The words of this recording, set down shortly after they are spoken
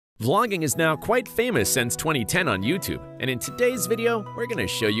Vlogging is now quite famous since 2010 on YouTube, and in today's video, we're going to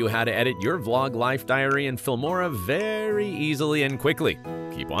show you how to edit your vlog life diary in Filmora very easily and quickly.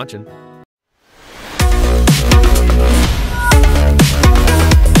 Keep watching.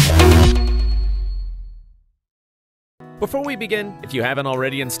 Before we begin, if you haven't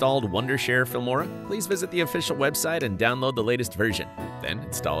already installed Wondershare Filmora, please visit the official website and download the latest version, then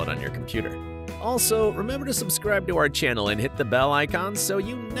install it on your computer. Also, remember to subscribe to our channel and hit the bell icon so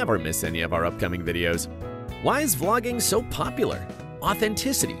you never miss any of our upcoming videos. Why is vlogging so popular?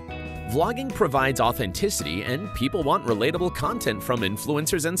 Authenticity. Vlogging provides authenticity, and people want relatable content from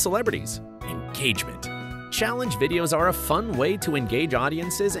influencers and celebrities. Engagement. Challenge videos are a fun way to engage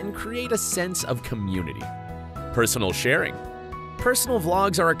audiences and create a sense of community. Personal sharing. Personal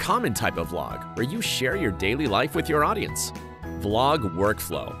vlogs are a common type of vlog where you share your daily life with your audience. Vlog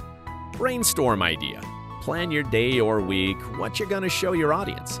workflow. Brainstorm idea. Plan your day or week, what you're going to show your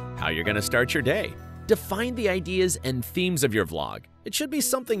audience, how you're going to start your day. Define the ideas and themes of your vlog. It should be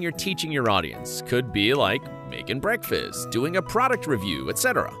something you're teaching your audience. Could be like making breakfast, doing a product review,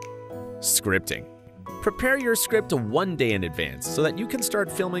 etc. Scripting. Prepare your script one day in advance so that you can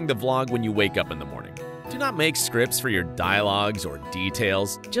start filming the vlog when you wake up in the morning. Do not make scripts for your dialogues or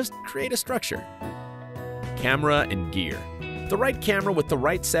details, just create a structure. Camera and gear. The right camera with the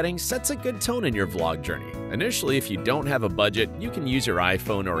right settings sets a good tone in your vlog journey. Initially, if you don't have a budget, you can use your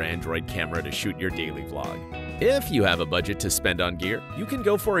iPhone or Android camera to shoot your daily vlog. If you have a budget to spend on gear, you can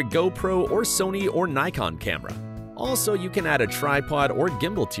go for a GoPro or Sony or Nikon camera. Also, you can add a tripod or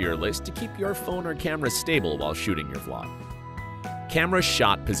gimbal to your list to keep your phone or camera stable while shooting your vlog. Camera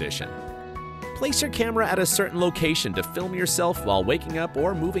shot position. Place your camera at a certain location to film yourself while waking up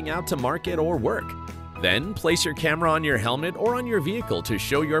or moving out to market or work. Then place your camera on your helmet or on your vehicle to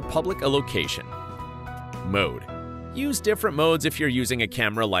show your public a location. Mode. Use different modes if you're using a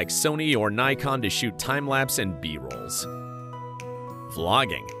camera like Sony or Nikon to shoot time-lapse and B-rolls.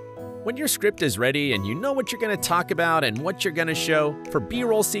 Vlogging. When your script is ready and you know what you're going to talk about and what you're going to show, for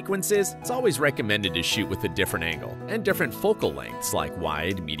B-roll sequences, it's always recommended to shoot with a different angle and different focal lengths like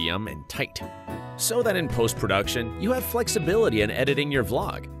wide, medium, and tight, so that in post-production, you have flexibility in editing your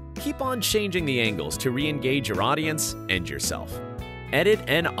vlog. Keep on changing the angles to re-engage your audience and yourself. Edit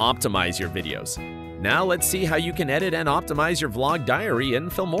and optimize your videos. Now let's see how you can edit and optimize your vlog diary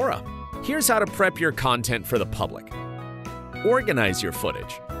in Filmora. Here's how to prep your content for the public. Organize your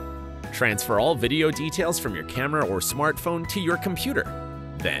footage. Transfer all video details from your camera or smartphone to your computer.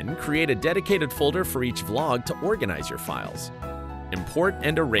 Then create a dedicated folder for each vlog to organize your files. Import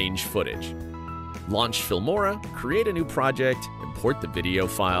and arrange footage. Launch Filmora, create a new project, import the video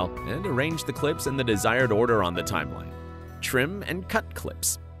file, and arrange the clips in the desired order on the timeline. Trim and cut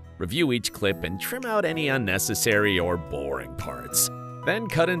clips. Review each clip and trim out any unnecessary or boring parts. Then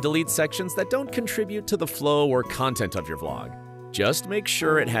cut and delete sections that don't contribute to the flow or content of your vlog. Just make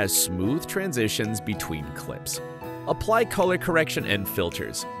sure it has smooth transitions between clips. Apply color correction and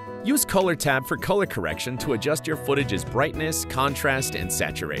filters. Use Color tab for color correction to adjust your footage's brightness, contrast, and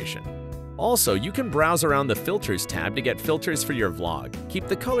saturation. Also, you can browse around the Filters tab to get filters for your vlog. Keep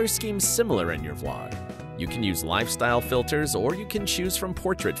the color scheme similar in your vlog. You can use lifestyle filters or you can choose from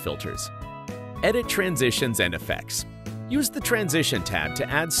portrait filters. Edit transitions and effects. Use the Transition tab to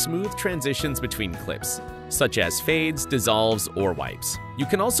add smooth transitions between clips, such as fades, dissolves, or wipes. You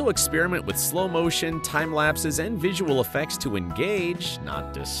can also experiment with slow motion, time lapses, and visual effects to engage,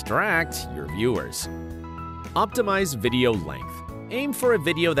 not distract, your viewers. Optimize video length. Aim for a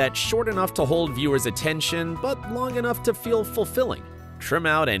video that's short enough to hold viewers' attention, but long enough to feel fulfilling. Trim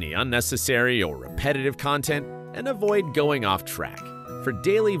out any unnecessary or repetitive content, and avoid going off track. For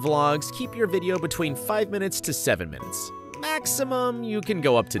daily vlogs, keep your video between 5 minutes to 7 minutes. Maximum, you can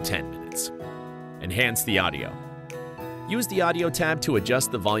go up to 10 minutes. Enhance the audio. Use the Audio tab to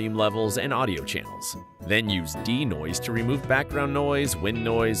adjust the volume levels and audio channels. Then use denoise to remove background noise, wind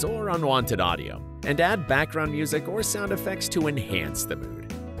noise, or unwanted audio, and add background music or sound effects to enhance the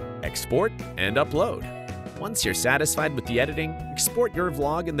mood. Export and upload. Once you're satisfied with the editing, export your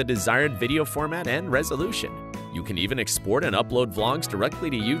vlog in the desired video format and resolution. You can even export and upload vlogs directly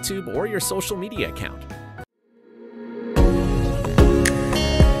to YouTube or your social media account.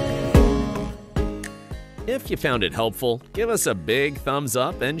 If you found it helpful, give us a big thumbs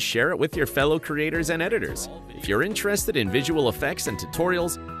up and share it with your fellow creators and editors. If you're interested in visual effects and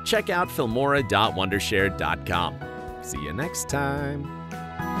tutorials, check out filmora.wondershare.com. See you next time.